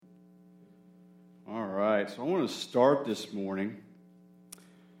right, so I want to start this morning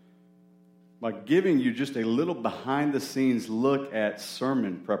by giving you just a little behind-the-scenes look at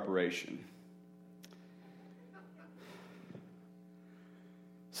sermon preparation.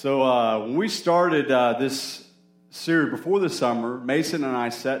 So when we started this series before the summer, Mason and I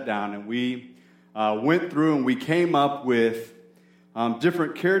sat down and we went through and we came up with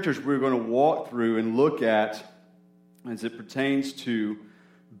different characters we were going to walk through and look at as it pertains to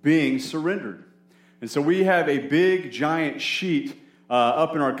being surrendered. And so we have a big, giant sheet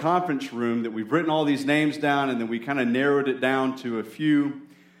up in our conference room that we've written all these names down, and then we kind of narrowed it down to a few,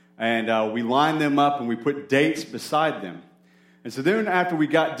 and we lined them up and we put dates beside them. And so then after we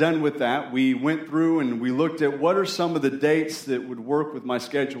got done with that, we went through and we looked at what are some of the dates that would work with my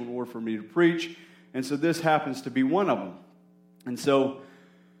schedule in order for me to preach. And so this happens to be one of them. And so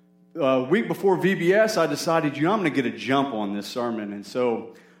a week before VBS, I decided, I'm going to get a jump on this sermon. And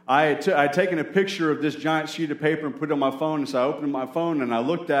so I had taken a picture of this giant sheet of paper and put it on my phone. And so I opened my phone and I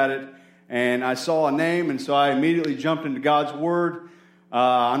looked at it and I saw a name. And so I immediately jumped into God's Word.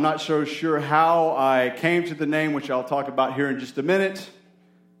 I'm not so sure how I came to the name, which I'll talk about here in just a minute.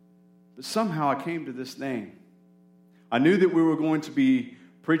 But somehow I came to this name. I knew that we were going to be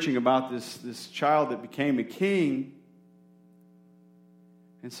preaching about this child that became a king.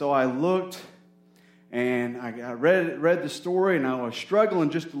 And so I looked and I read the story, and I was struggling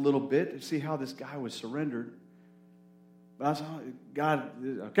just a little bit to see how this guy was surrendered. But I was like, God,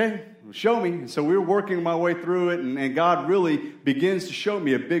 okay, show me. And so we were working my way through it, and God really begins to show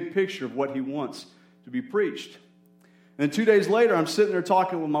me a big picture of what He wants to be preached. And then 2 days later, I'm sitting there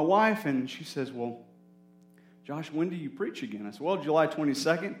talking with my wife, and she says, well, Josh, when do you preach again? I said, well, July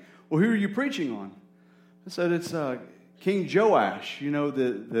 22nd. Well, who are you preaching on? I said, it's King Joash,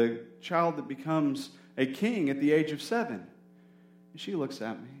 the child that becomes a king at the age of 7. And she looks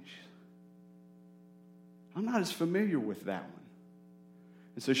at me. I'm not as familiar with that one.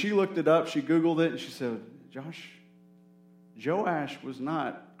 And so she looked it up, she Googled it, and she said, Josh, Joash was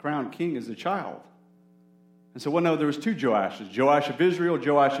not crowned king as a child. And so, well, no, there was two Joashes, Joash of Israel,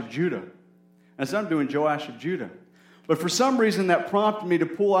 Joash of Judah. And so I'm doing Joash of Judah. But for some reason, that prompted me to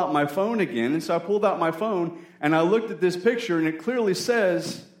pull out my phone again. And so I pulled out my phone, and I looked at this picture, and it clearly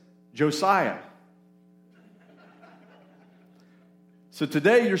says Josiah. So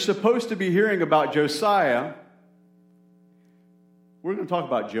today, you're supposed to be hearing about Josiah. We're going to talk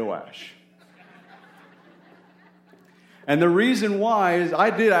about Joash. And the reason why is I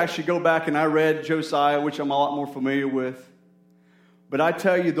did actually go back and I read Josiah, which I'm a lot more familiar with. But I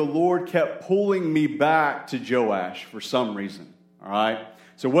tell you, the Lord kept pulling me back to Joash for some reason, all right?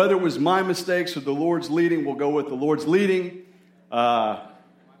 So whether it was my mistakes or the Lord's leading, we'll go with the Lord's leading.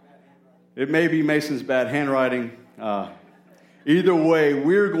 It may be Mason's bad handwriting. Either way,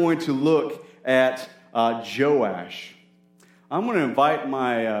 we're going to look at Joash. I'm going to invite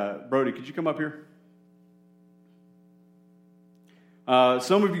my, Brody, could you come up here?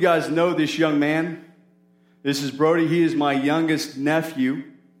 Some of you guys know this young man. This is Brody. He is my youngest nephew.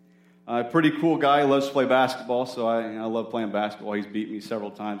 Pretty cool guy. He loves to play basketball, so I love playing basketball. He's beat me several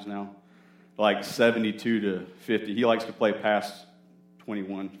times now, like 72 to 50. He likes to play past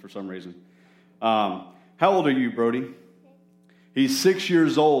 21 for some reason. How old are you, Brody? He's 6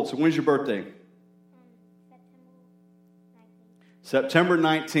 years old. So when's your birthday? September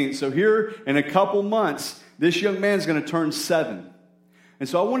 19th. So here in a couple months, this young man's going to turn 7. And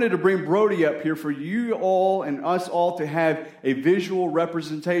so I wanted to bring Brody up here for you all and us all to have a visual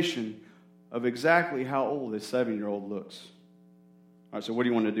representation of exactly how old this 7-year-old looks. All right, so what do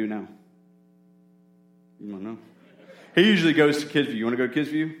you want to do now? You want to know? He usually goes to Kids View. You want to go to Kids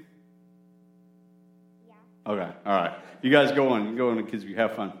View? Yeah. Okay, all right. You guys go on. You go on to Kids View.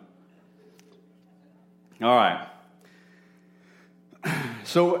 Have fun. All right.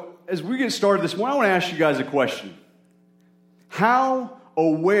 So as we get started this morning, I want to ask you guys a question. How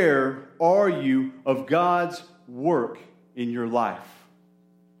aware are you of God's work in your life?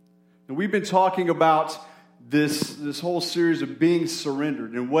 And we've been talking about this whole series of being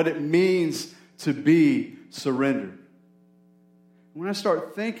surrendered and what it means to be surrendered. When I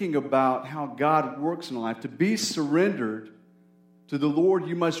start thinking about how God works in life, to be surrendered to the Lord,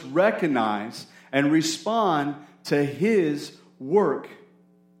 you must recognize and respond to His work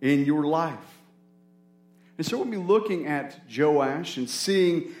in your life. And so we'll be looking at Joash and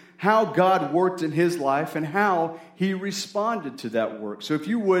seeing how God worked in his life and how he responded to that work. So if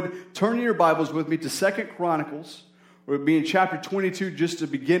you would, turn your Bibles with me to 2 Chronicles. We'll be in chapter 22 just to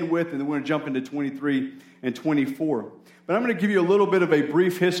begin with, and then we're going to jump into 23 and 24. But I'm going to give you a little bit of a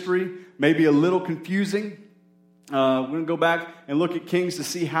brief history, maybe a little confusing. We're going to go back and look at Kings to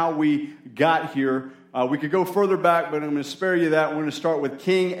see how we got here we could go further back, but I'm going to spare you that. We're going to start with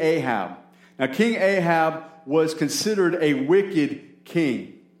King Ahab. Now, King Ahab was considered a wicked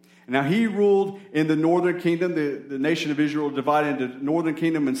king. Now, he ruled in the northern kingdom. The nation of Israel divided into northern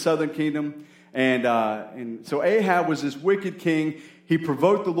kingdom and southern kingdom. And so Ahab was this wicked king. He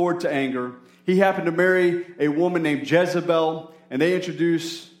provoked the Lord to anger. He happened to marry a woman named Jezebel, and they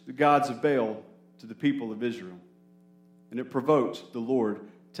introduced the gods of Baal to the people of Israel. And it provoked the Lord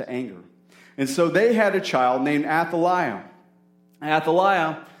to anger. And so they had a child named Athaliah.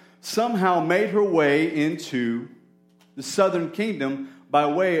 Athaliah somehow made her way into the southern kingdom by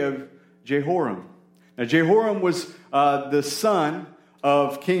way of Jehoram. Now, Jehoram was the son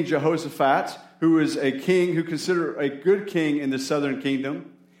of King Jehoshaphat, who is a king who considered a good king in the southern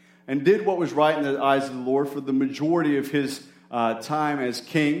kingdom, and did what was right in the eyes of the Lord for the majority of his time as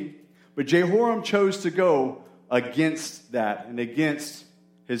king. But Jehoram chose to go against that and against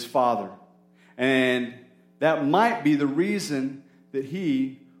his father. And that might be the reason that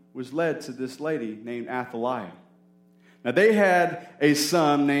he was led to this lady named Athaliah. Now, they had a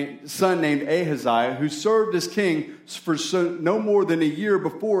son named Ahaziah who served as king for no more than a year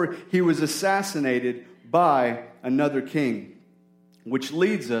before he was assassinated by another king, which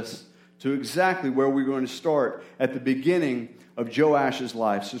leads us to exactly where we're going to start at the beginning of Joash's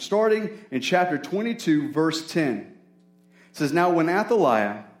life. So starting in chapter 22, verse 10, it says, "Now when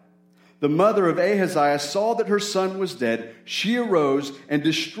Athaliah, the mother of Ahaziah, saw that her son was dead, she arose and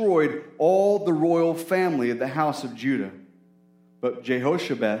destroyed all the royal family of the house of Judah. But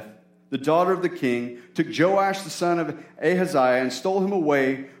Jehoshabeth, the daughter of the king, took Joash the son of Ahaziah and stole him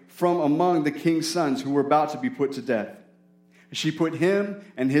away from among the king's sons who were about to be put to death. She put him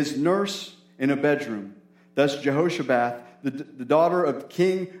and his nurse in a bedroom. Thus Jehoshabeth, the daughter of the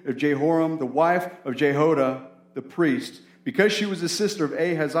king of Jehoram, the wife of Jehoiada the priest, because she was the sister of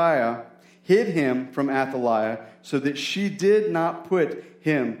Ahaziah, hid him from Athaliah so that she did not put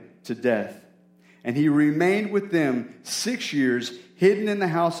him to death. And he remained with them 6 years, hidden in the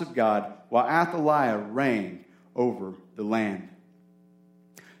house of God, while Athaliah reigned over the land."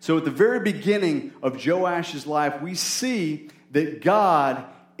 So at the very beginning of Joash's life, we see that God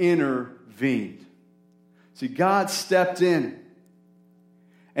intervened. See, God stepped in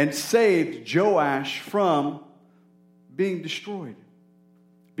and saved Joash from being destroyed,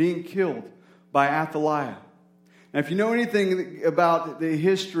 being killed by Athaliah. Now, if you know anything about the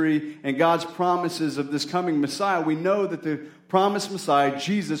history and God's promises of this coming Messiah, we know that the promised Messiah,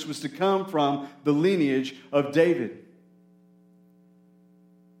 Jesus, was to come from the lineage of David.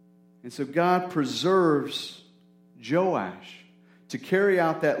 And so God preserves Joash to carry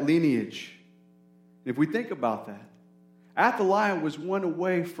out that lineage. If we think about that, Athaliah was one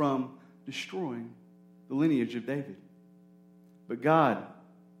away from destroying the lineage of David. But God,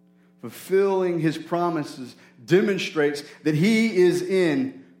 fulfilling his promises, demonstrates that he is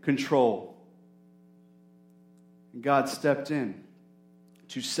in control. And God stepped in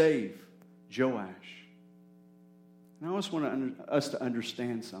to save Joash. And I just want us to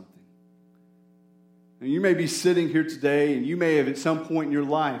understand something. Now, you may be sitting here today, and you may have at some point in your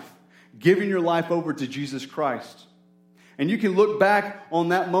life given your life over to Jesus Christ. And you can look back on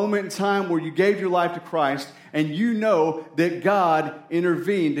that moment in time where you gave your life to Christ, and you know that God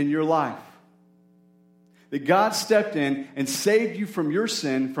intervened in your life. That God stepped in and saved you from your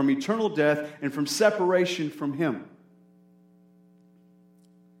sin, from eternal death, and from separation from Him.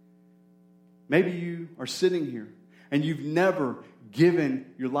 Maybe you are sitting here and you've never given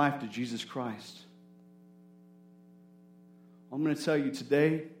your life to Jesus Christ. I'm going to tell you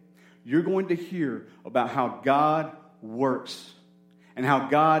today, you're going to hear about how God works and how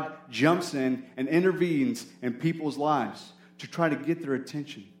God jumps in and intervenes in people's lives to try to get their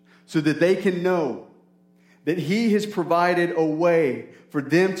attention so that they can know that He has provided a way for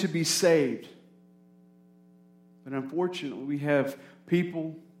them to be saved. But unfortunately, we have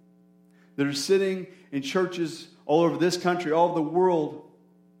people that are sitting in churches all over this country, all over the world,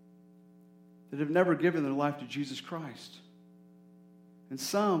 that have never given their life to Jesus Christ. And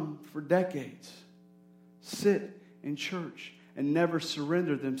some, for decades, sit in church and never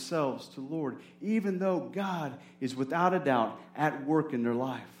surrender themselves to the Lord, even though God is without a doubt at work in their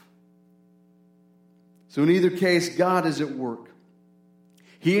life. So in either case, God is at work.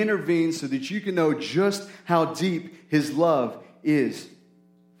 He intervenes so that you can know just how deep His love is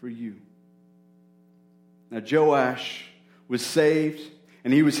for you. Now, Joash was saved,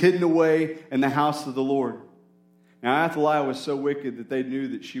 and he was hidden away in the house of the Lord. Now, Athaliah was so wicked that they knew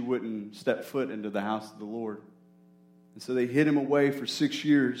that she wouldn't step foot into the house of the Lord. And so they hid him away for 6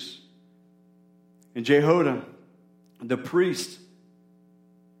 years. And Jehoiada, the priest,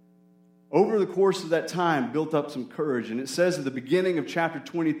 over the course of that time, built up some courage. And it says at the beginning of chapter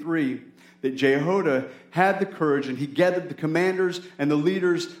 23 that Jehoiada had the courage, and he gathered the commanders and the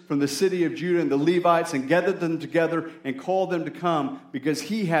leaders from the city of Judah and the Levites and gathered them together and called them to come because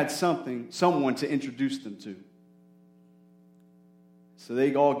he had someone to introduce them to. So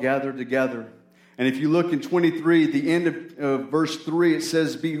they all gathered together. And if you look in 23, at the end of verse 3, it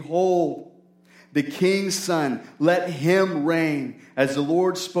says, "Behold, the king's son, let him reign, as the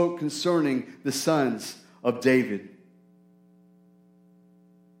Lord spoke concerning the sons of David."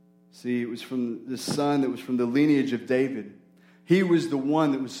 See, it was from the son that was from the lineage of David. He was the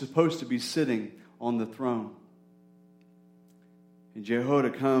one that was supposed to be sitting on the throne. And Jehoiada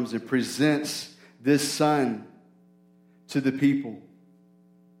comes and presents this son to the people.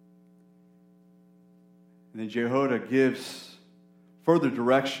 And then Jehoiada gives further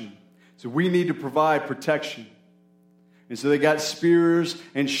direction. So we need to provide protection. And so they got spears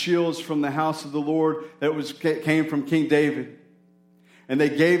and shields from the house of the Lord that came from King David. And they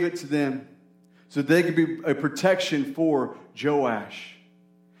gave it to them so they could be a protection for Joash.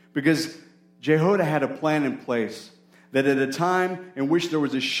 Because Jehoiada had a plan in place that at a time in which there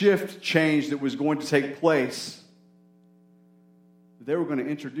was a shift change that was going to take place, they were going to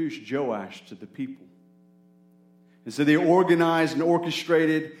introduce Joash to the people. And so they organized and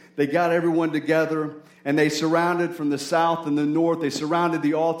orchestrated. They got everyone together, and they surrounded from the south and the north. They surrounded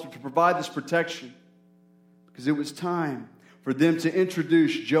the altar to provide this protection because it was time for them to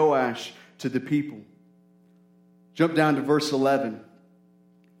introduce Joash to the people. Jump down to verse 11.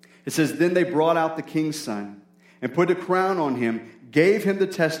 It says, "Then they brought out the king's son and put a crown on him, gave him the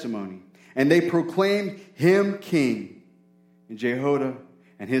testimony, and they proclaimed him king. And Jehoiada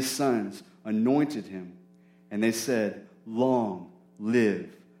and his sons anointed him. And they said, 'Long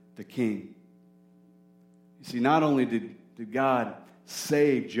live the king.'" You see, not only did God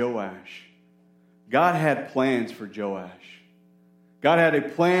save Joash, God had plans for Joash. God had a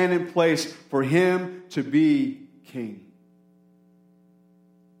plan in place for him to be king.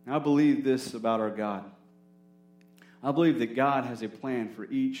 And I believe this about our God. I believe that God has a plan for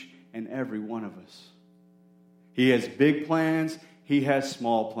each and every one of us. He has big plans. He has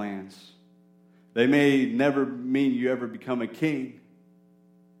small plans. They may never mean you ever become a king,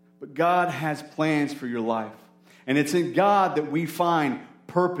 but God has plans for your life. And it's in God that we find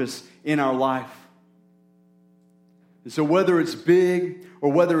purpose in our life. And so whether it's big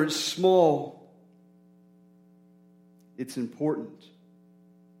or whether it's small, it's important.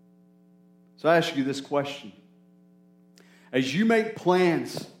 So I ask you this question. As you make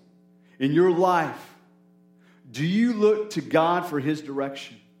plans in your life, do you look to God for His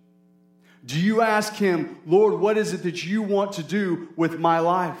direction? Do you ask Him, "Lord, what is it that you want to do with my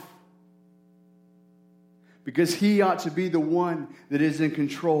life?" Because He ought to be the one that is in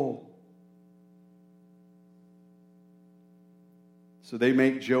control. So they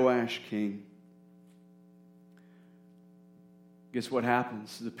make Joash king. Guess what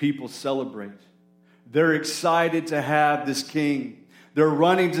happens? The people celebrate. They're excited to have this king. They're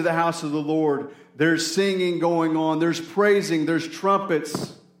running to the house of the Lord. There's singing going on. There's praising. There's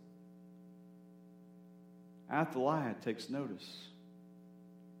trumpets. Athaliah takes notice.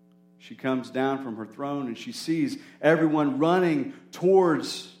 She comes down from her throne and she sees everyone running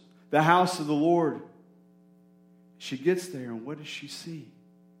towards the house of the Lord. She gets there, and what does she see?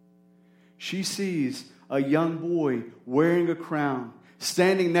 She sees a young boy wearing a crown,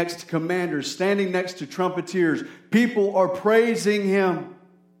 standing next to commanders, standing next to trumpeters. People are praising him.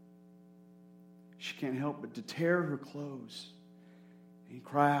 She can't help but to tear her clothes and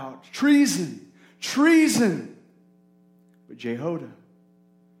cry out, "Treason! Treason!" But Jehoiada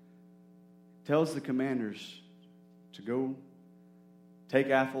tells the commanders to go take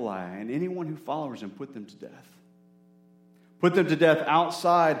Athaliah and anyone who follows him, put them to death. Put them to death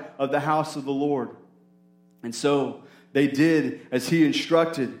outside of the house of the Lord. And so they did as he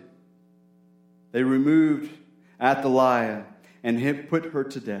instructed. They removed Athaliah and put her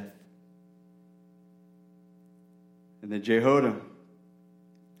to death. And then Jehoiada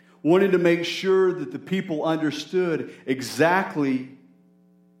wanted to make sure that the people understood exactly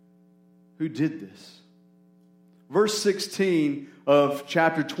who did this. Verse 16 of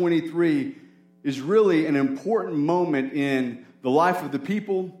chapter 23 is really an important moment in the life of the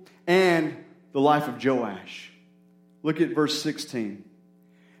people and the life of Joash. Look at verse 16.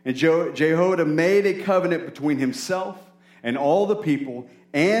 "And Jehoiada made a covenant between himself and all the people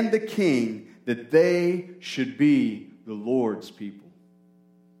and the king that they should be the Lord's people."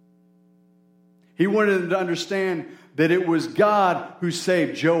 He wanted them to understand that it was God who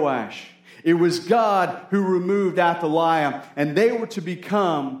saved Joash. It was God who removed Athaliah, and they were to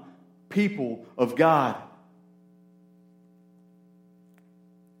become people of God.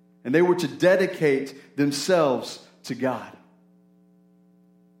 And they were to dedicate themselves to God.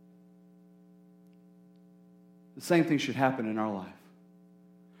 The same thing should happen in our life.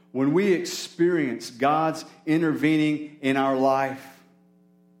 When we experience God's intervening in our life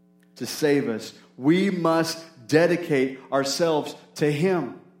to save us, we must dedicate ourselves to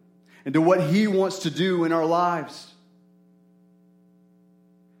Him and to what He wants to do in our lives.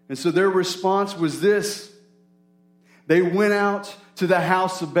 And so their response was this. They went out to the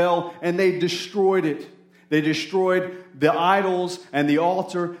house of Baal and they destroyed it. They destroyed the idols and the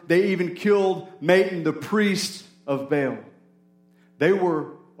altar. They even killed Matan, the priest of Baal. They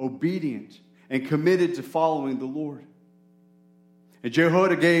were obedient and committed to following the Lord. And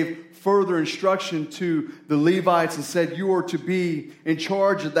Jehoiada gave further instruction to the Levites and said, you are to be in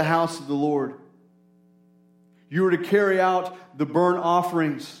charge of the house of the Lord. You are to carry out the burnt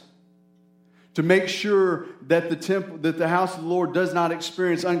offerings, to make sure that the house of the Lord does not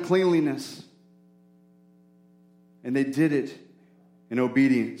experience uncleanliness. And they did it in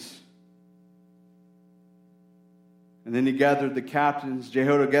obedience. And then he gathered the captains.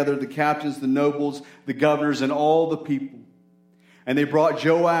 Jehoiada gathered the captains, the nobles, the governors, and all the people. And they brought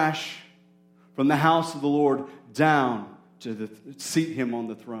Joash from the house of the Lord down to seat him on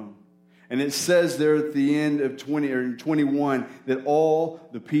the throne. And it says there at the end of 21 that all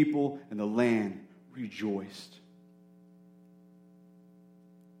the people in the land rejoiced.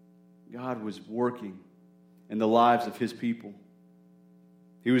 God was working in the lives of His people.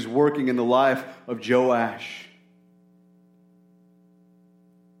 He was working in the life of Joash.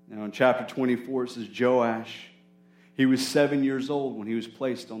 Now in chapter 24 it says Joash, he was 7 years old when he was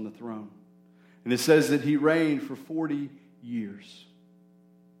placed on the throne. And it says that he reigned for 40 years.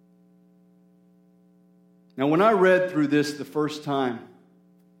 Now when I read through this the first time,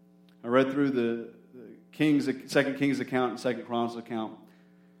 I read through the Second Kings account and Second Chronicles account,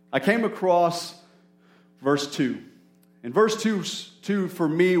 I came across verse 2. And verse 2 for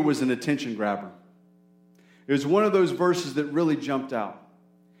me was an attention grabber. It was one of those verses that really jumped out.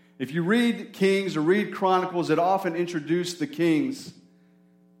 If you read Kings or read Chronicles, it often introduced the kings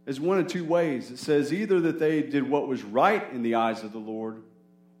as one of two ways. It says either that they did what was right in the eyes of the Lord,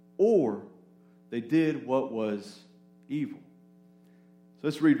 or they did what was evil. So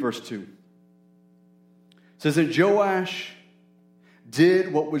let's read verse 2. It says that Joash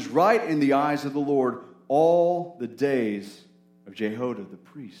did what was right in the eyes of the Lord all the days of Jehoiada the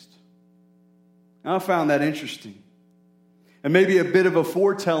priest. Now I found that interesting. And maybe a bit of a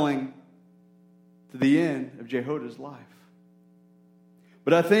foretelling to the end of Jehoiada's life.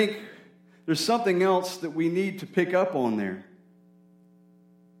 But I think there's something else that we need to pick up on there.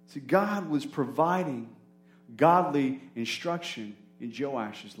 See, God was providing godly instruction in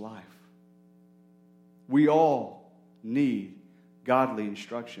Joash's life. We all need godly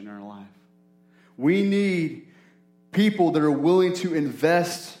instruction in our life. We need people that are willing to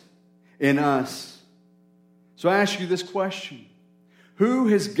invest in us. So I ask you this question. Who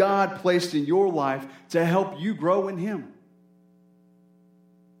has God placed in your life to help you grow in Him?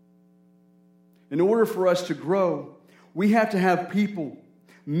 In order for us to grow, we have to have people,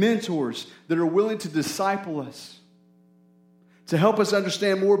 mentors, that are willing to disciple us, to help us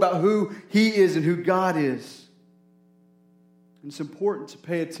understand more about who He is and who God is. And it's important to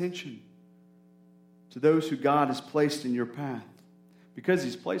pay attention to those who God has placed in your path, because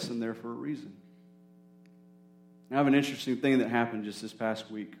He's placed them there for a reason. I have an interesting thing that happened just this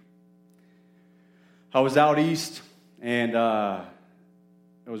past week. I was out east, and I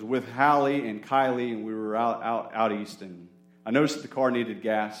was with Hallie and Kylie, and we were out east, and I noticed that the car needed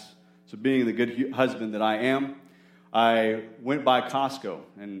gas. So being the good husband that I am, I went by Costco.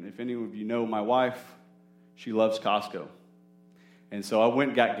 And if any of you know my wife, she loves Costco. And so I went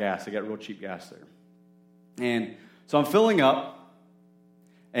and got gas. I got real cheap gas there. And so I'm filling up,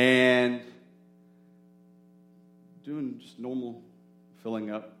 and doing just normal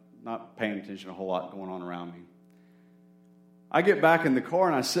filling up, not paying attention to a whole lot going on around me. I get back in the car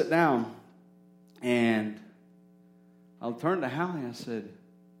and I sit down, and I'll turn to Hallie and I said,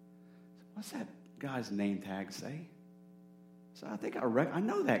 what's that guy's name tag say? So I think I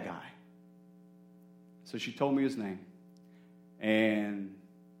know that guy. So she told me his name. And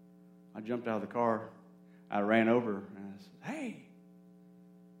I jumped out of the car. I ran over and I said, hey.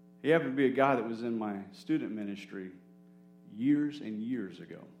 He happened to be a guy that was in my student ministry years and years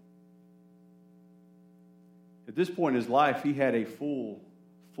ago. At this point in his life, he had a full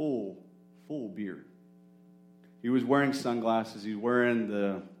beard. He was wearing sunglasses. He was wearing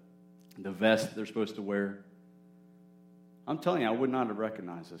the vest that they're supposed to wear. I'm telling you, I would not have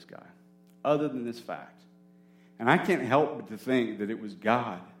recognized this guy other than this fact. And I can't help but to think that it was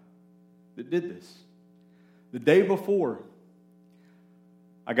God that did this. The day before,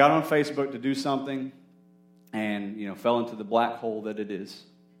 I got on Facebook to do something and, fell into the black hole that it is.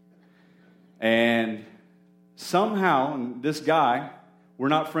 And somehow, and this guy, we're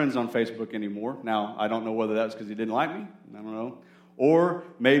not friends on Facebook anymore. Now, I don't know whether that's because he didn't like me. I don't know. Or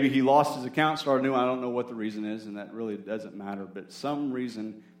maybe he lost his account, started new. I don't know what the reason is, and that really doesn't matter. But some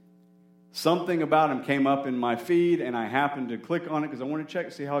reason, something about him came up in my feed, and I happened to click on it because I wanted to check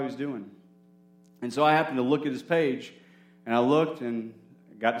to see how he was doing. And so I happened to look at his page, and I looked and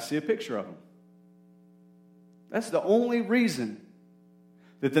got to see a picture of him. That's the only reason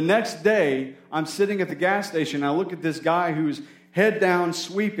that the next day I'm sitting at the gas station, and I look at this guy who's head down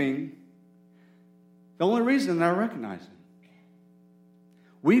sweeping. The only reason that I recognize him.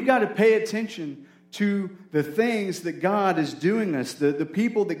 We've got to pay attention to the things that God is doing us, the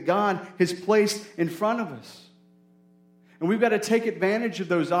people that God has placed in front of us. And we've got to take advantage of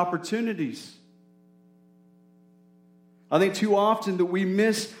those opportunities. I think too often that we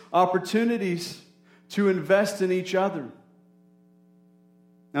miss opportunities to invest in each other.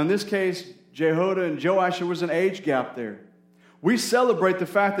 Now in this case, Jehoiada and Joash, there was an age gap there. We celebrate the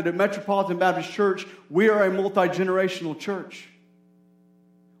fact that at Metropolitan Baptist Church, we are a multi-generational church.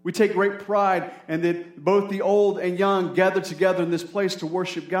 We take great pride in that both the old and young gather together in this place to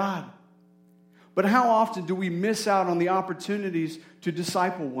worship God. But how often do we miss out on the opportunities to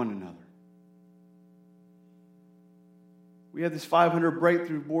disciple one another? We have this 500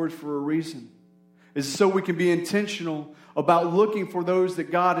 breakthrough boards for a reason. It's so we can be intentional about looking for those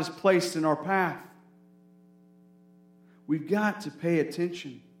that God has placed in our path. We've got to pay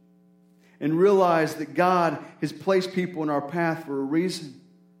attention and realize that God has placed people in our path for a reason.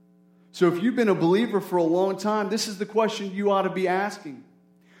 So if you've been a believer for a long time, this is the question you ought to be asking.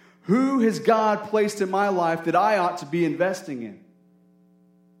 Who has God placed in my life that I ought to be investing in?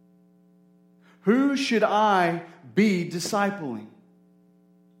 Who should I be discipling?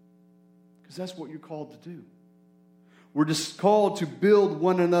 Because that's what you're called to do. We're just called to build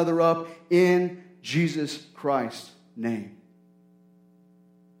one another up in Jesus Christ's name.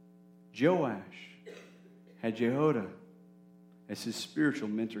 Joash had Jehoiada as his spiritual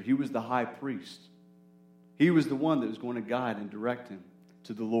mentor. He was the high priest. He was the one that was going to guide and direct him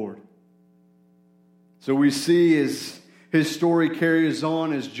to the Lord. So we see as his story carries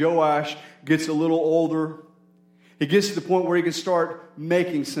on, as Joash gets a little older, he gets to the point where he can start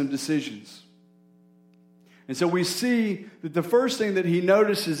making some decisions. And so we see that the first thing that he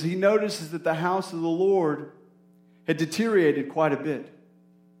notices that the house of the Lord had deteriorated quite a bit.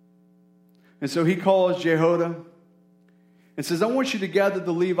 And so he calls Jehoiada and says, I want you to gather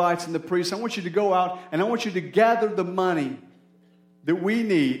the Levites and the priests. I want you to go out and I want you to gather the money that we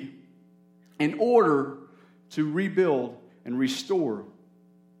need in order to rebuild and restore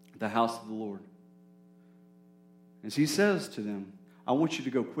the house of the Lord. As he says to them, I want you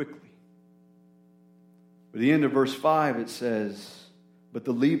to go quickly. But at the end of verse 5 it says, but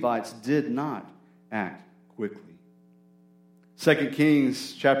the Levites did not act quickly. 2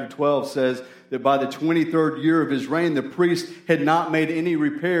 Kings chapter 12 says that by the 23rd year of his reign, the priest had not made any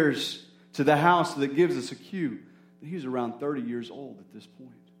repairs to the house. That gives us a cue that he was around 30 years old at this point.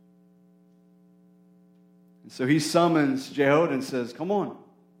 And so he summons Jehoiada and says, come on.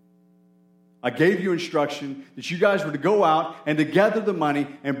 I gave you instruction that you guys were to go out and to gather the money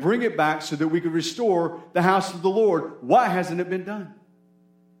and bring it back so that we could restore the house of the Lord. Why hasn't it been done?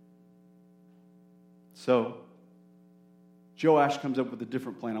 So Joash comes up with a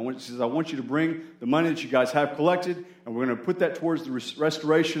different plan. He says, I want you to bring the money that you guys have collected, and we're going to put that towards the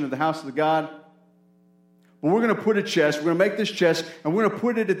restoration of the house of the God. But we're going to put a chest, we're going to make this chest, and we're going to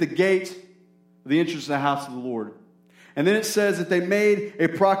put it at the gate of the entrance of the house of the Lord. And then it says that they made a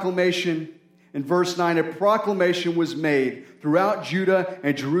proclamation. In verse 9, a proclamation was made throughout Judah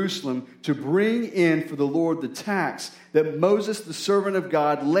and Jerusalem to bring in for the Lord the tax that Moses, the servant of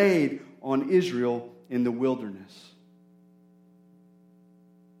God, laid on Israel in the wilderness.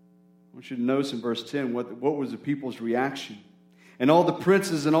 I want you to notice in verse 10 what was the people's reaction. And all the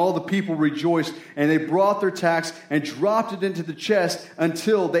princes and all the people rejoiced, and they brought their tax and dropped it into the chest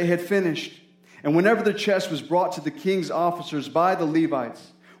until they had finished. And whenever the chest was brought to the king's officers by the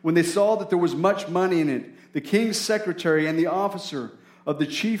Levites, when they saw that there was much money in it, the king's secretary and the officer of the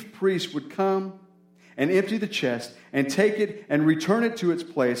chief priest would come and empty the chest and take it and return it to its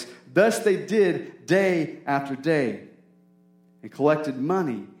place. Thus they did day after day and collected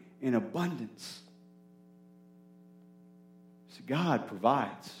money in abundance. So God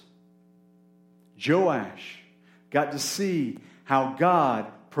provides. Joash got to see how God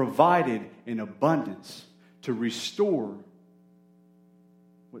provided in abundance to restore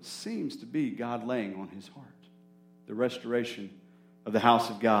what seems to be God laying on his heart, the restoration of the house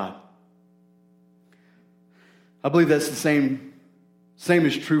of God. I believe that's the same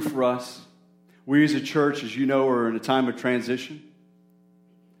is true for us. We as a church, as you know, are in a time of transition.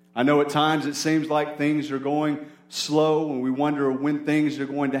 I know at times it seems like things are going slow and we wonder when things are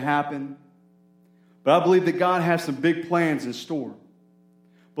going to happen. But I believe that God has some big plans in store.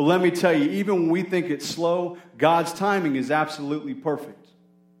 But let me tell you, even when we think it's slow, God's timing is absolutely perfect.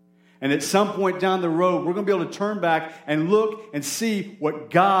 And at some point down the road, we're going to be able to turn back and look and see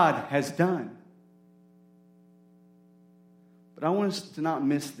what God has done. But I want us to not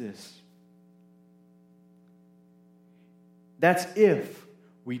miss this. That's if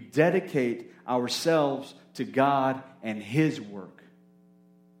we dedicate ourselves to God and his work.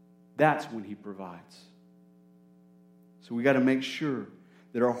 That's when he provides. So we got to make sure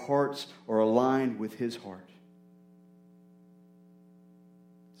that our hearts are aligned with his heart.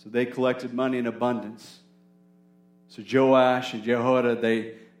 So they collected money in abundance. So Joash and Jehoiada,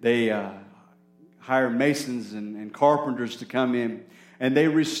 they hired masons and carpenters to come in, and they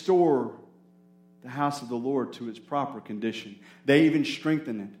restore the house of the Lord to its proper condition. They even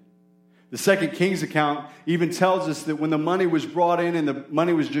strengthen it. The 2 Kings account even tells us that when the money was brought in and the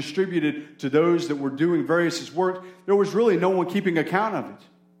money was distributed to those that were doing various work, there was really no one keeping account of it.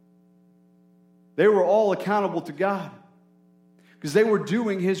 They were all accountable to God because they were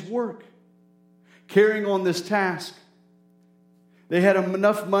doing his work, carrying on this task. They had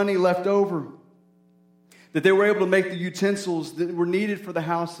enough money left over that they were able to make the utensils that were needed for the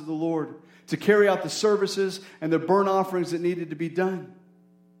house of the Lord, to carry out the services and the burnt offerings that needed to be done.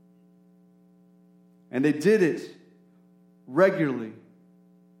 And they did it regularly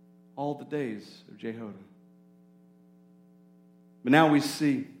all the days of Jehoiada. But now we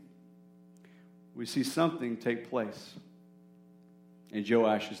see something take place in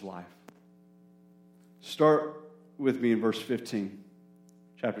Joash's life. Start with me in verse 15,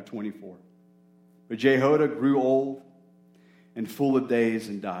 chapter 24. But Jehoiada grew old and full of days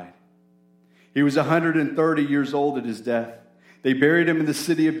and died. He was 130 years old at his death. They buried him in the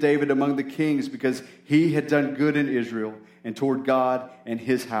city of David among the kings because he had done good in Israel and toward God and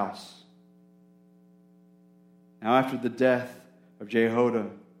his house. Now after the death of Jehoiada,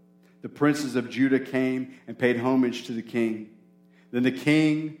 the princes of Judah came and paid homage to the king. Then the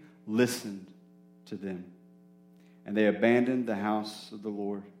king listened to them, and they abandoned the house of the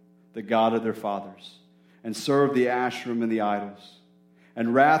Lord, the God of their fathers, and served the Asherim and the idols.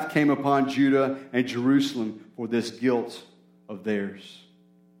 And wrath came upon Judah and Jerusalem for this guilt of theirs.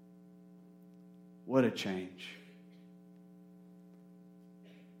 What a change.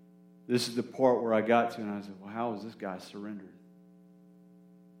 This is the part where I got to, and I said, well, how is this guy surrendered?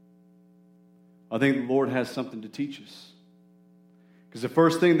 I think the Lord has something to teach us. Because the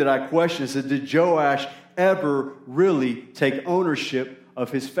first thing that I question is, did Joash ever really take ownership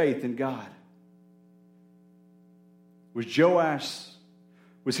of his faith in God?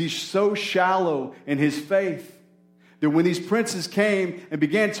 Was he so shallow in his faith that when these princes came and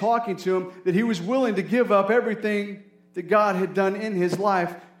began talking to him, that he was willing to give up everything that God had done in his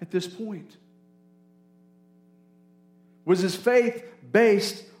life at this point? Was his faith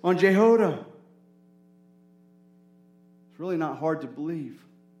based on Jehoiada? It's really not hard to believe,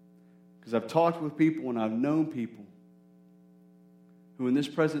 because I've talked with people and I've known people who in this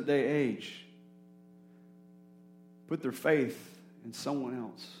present day age put their faith in someone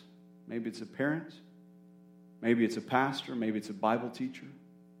else. Maybe it's a parent, maybe it's a pastor, maybe it's a Bible teacher.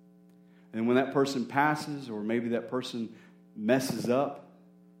 And when that person passes, or maybe that person messes up,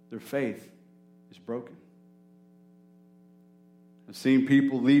 their faith is broken. I've seen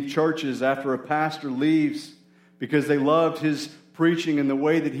people leave churches after a pastor leaves because they loved his preaching and the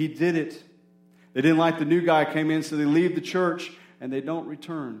way that he did it. They didn't like the new guy came in, so they leave the church and they don't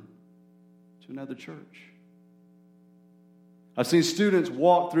return to another church. I've seen students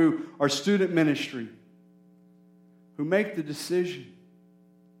walk through our student ministry who make the decision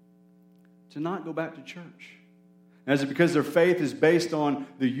to not go back to church. Now, is it because their faith is based on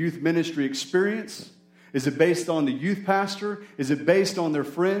the youth ministry experience? Is it based on the youth pastor? Is it based on their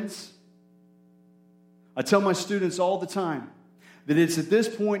friends? I tell my students all the time that it's at this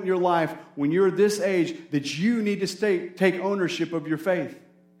point in your life, when you're this age, that you need to take ownership of your faith.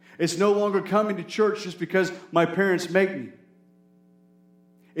 It's no longer coming to church just because my parents make me.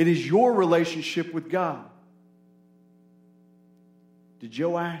 It is your relationship with God. Did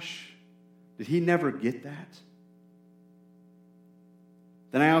Joash, did he never get that?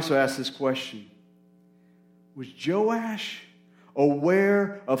 Then I also ask this question. Was Joash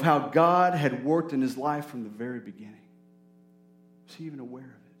aware of how God had worked in his life from the very beginning? Was he even aware of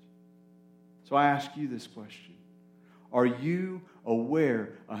it? So I ask you this question. Are you aware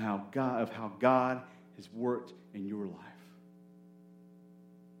of how God has worked in your life?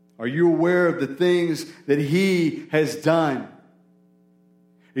 Are you aware of the things that He has done?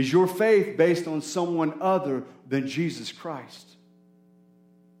 Is your faith based on someone other than Jesus Christ?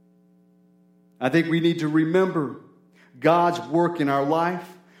 I think we need to remember God's work in our life.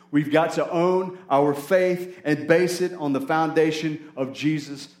 We've got to own our faith and base it on the foundation of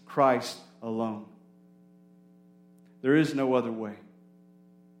Jesus Christ alone. There is no other way.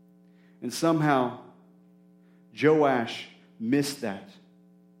 And somehow, Joash missed that.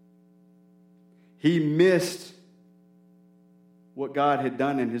 He missed what God had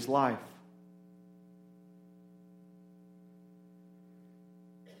done in his life.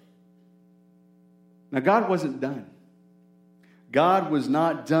 Now, God wasn't done. God was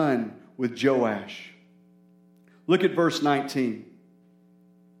not done with Joash. Look at verse 19.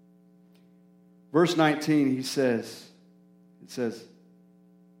 Verse 19, it says,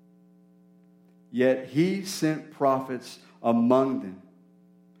 "Yet he sent prophets among them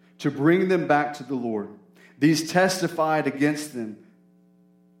to bring them back to the Lord. These testified against them,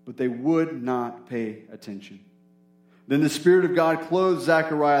 but they would not pay attention. Then the Spirit of God clothed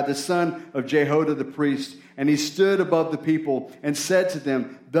Zechariah, the son of Jehoiada the priest, and he stood above the people and said to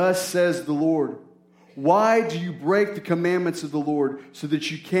them, 'Thus says the Lord, why do you break the commandments of the Lord so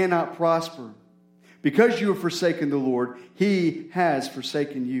that you cannot prosper? Because you have forsaken the Lord, He has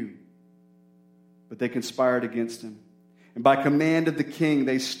forsaken you.' But they conspired against him. And by command of the king,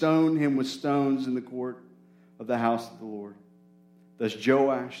 they stoned him with stones in the court of the house of the Lord. Thus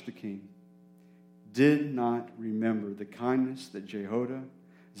Joash the king did not remember the kindness that Jehoiada,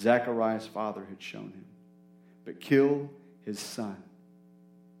 Zechariah's father, had shown him, but killed his son.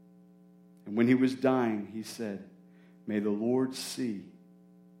 And when he was dying, he said, 'May the Lord see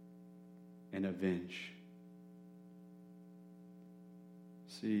and avenge.'"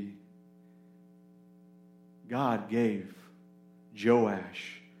 See, God gave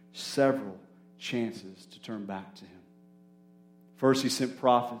Joash several chances to turn back to him. First, he sent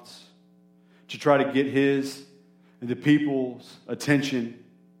prophets to try to get his and the people's attention.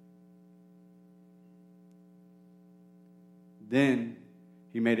 Then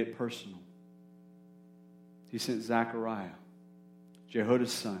he made it personal. He sent Zechariah,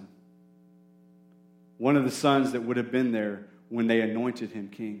 Jehoiada's son, one of the sons that would have been there when they anointed him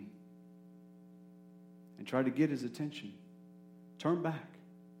king, and tried to get his attention. Turn back.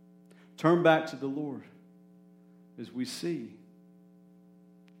 Turn back to the Lord. As we see,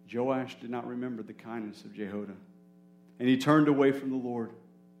 Joash did not remember the kindness of Jehoiada. And he turned away from the Lord.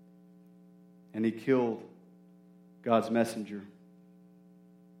 And he killed God's messenger.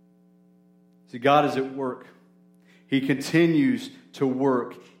 See, God is at work. He continues to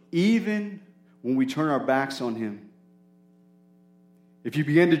work even when we turn our backs on Him. If you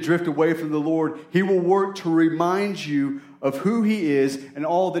begin to drift away from the Lord, He will work to remind you of who He is and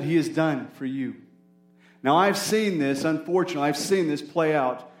all that He has done for you. Now, I've seen this, unfortunately, I've seen this play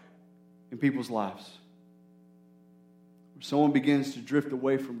out in people's lives. Where someone begins to drift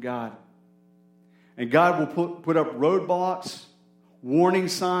away from God. And God will put up roadblocks, warning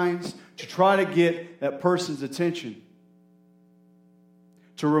signs to try to get that person's attention.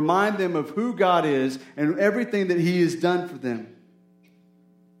 To remind them of who God is and everything that He has done for them.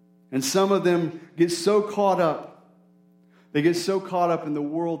 And some of them get so caught up. They get so caught up in the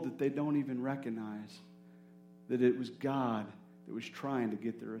world that they don't even recognize that it was God that was trying to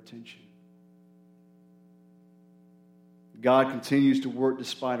get their attention. God continues to work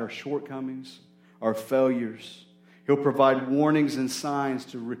despite our shortcomings, our failures. He'll provide warnings and signs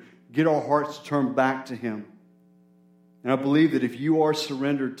to get our hearts to turn back to Him. And I believe that if you are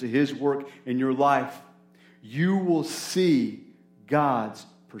surrendered to His work in your life, you will see God's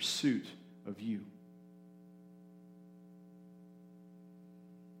pursuit of you.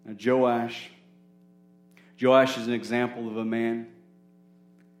 Now, Joash is an example of a man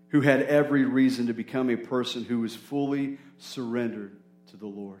who had every reason to become a person who was fully surrendered to the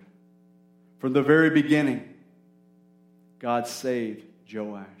Lord. From the very beginning, God saved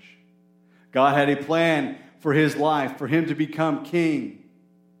Joash. God had a plan for his life, for him to become king.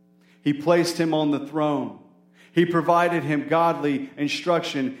 He placed him on the throne. He provided him godly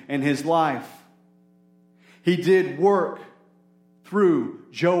instruction in his life. He did work through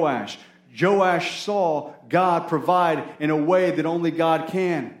Joash. Joash saw God provide in a way that only God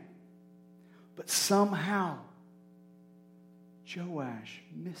can. But somehow, Joash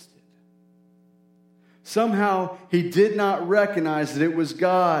missed it. Somehow he did not recognize that it was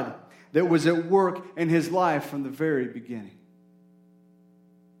God that was at work in his life from the very beginning.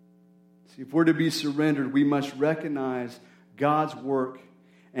 See, if we're to be surrendered, we must recognize God's work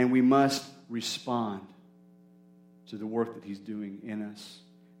and we must respond to the work that he's doing in us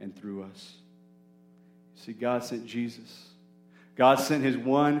and through us. See, God sent Jesus. God sent his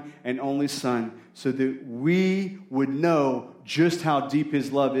one and only Son so that we would know just how deep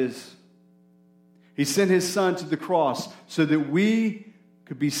his love is. He sent his Son to the cross so that we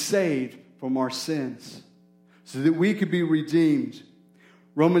could be saved from our sins, so that we could be redeemed.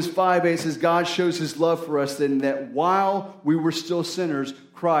 Romans 5:8 says, God shows his love for us in that while we were still sinners,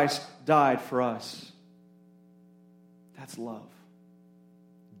 Christ died for us. That's love.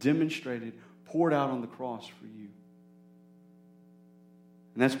 Demonstrated, poured out on the cross for you.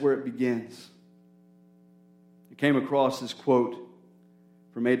 And that's where it begins. I came across this quote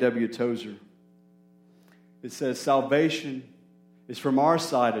from A.W. Tozer. It says, salvation is from our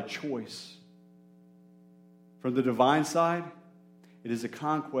side a choice. From the divine side, it is a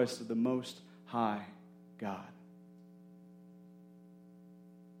conquest of the Most High God.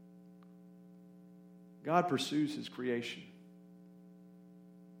 God pursues his creation.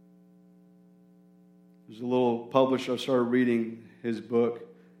 There's a little publisher, I started reading his book,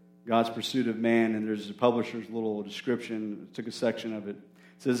 God's Pursuit of Man, and there's a publisher's little description, I took a section of it.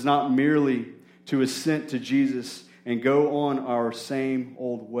 It says, not merely to assent to Jesus and go on our same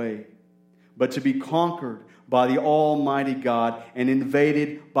old way, but to be conquered by the Almighty God and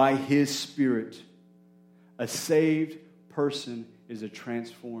invaded by his Spirit. A saved person is a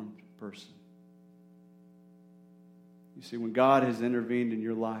transformed person. You see, when God has intervened in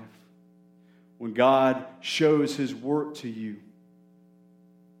your life, when God shows his work to you,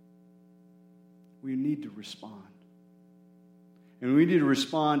 we need to respond. And we need to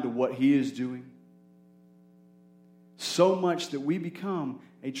respond to what he is doing. So much that we become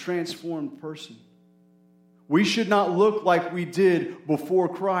a transformed person. We should not look like we did before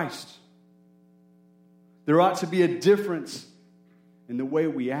Christ. There ought to be a difference in the way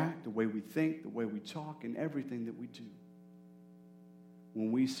we act, the way we think, the way we talk, and everything that we do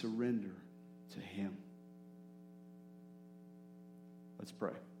when we surrender to him. Let's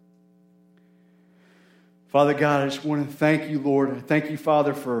pray. Father God, I just want to thank you, Lord. I thank you,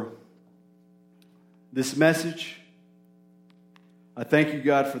 Father, for this message. I thank you,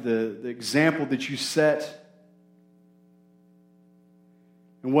 God, for the example that you set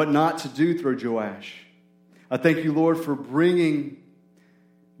and what not to do through Joash. I thank you, Lord, for bringing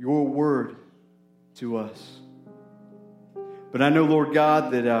your word to us. But I know, Lord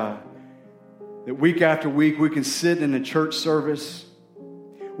God, that week after week we can sit in a church service.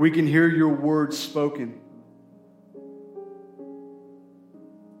 We can hear your words spoken.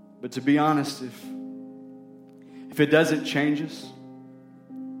 But to be honest, if it doesn't change us,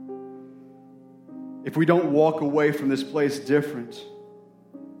 if we don't walk away from this place different,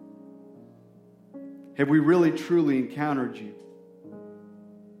 have we really truly encountered you?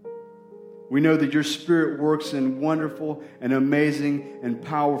 We know that your Spirit works in wonderful and amazing and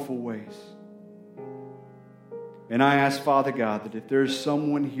powerful ways. And I ask, Father God, that if there's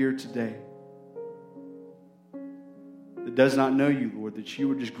someone here today that does not know you, Lord, that you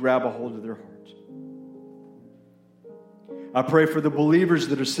would just grab a hold of their heart. I pray for the believers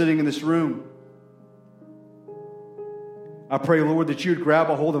that are sitting in this room. I pray, Lord, that you would grab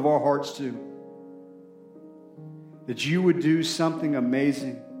a hold of our hearts too. That you would do something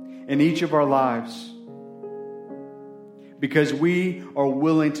amazing in each of our lives because we are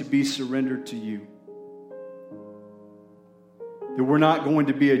willing to be surrendered to you. That we're not going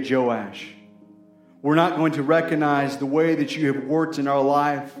to be a Joash. We're not going to recognize the way that you have worked in our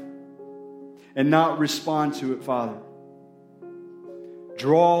life and not respond to it, Father.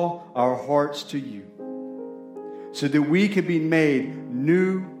 Draw our hearts to you so that we can be made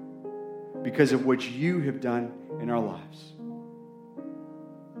new because of what you have done in our lives.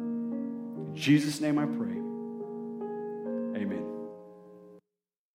 In Jesus' name I pray.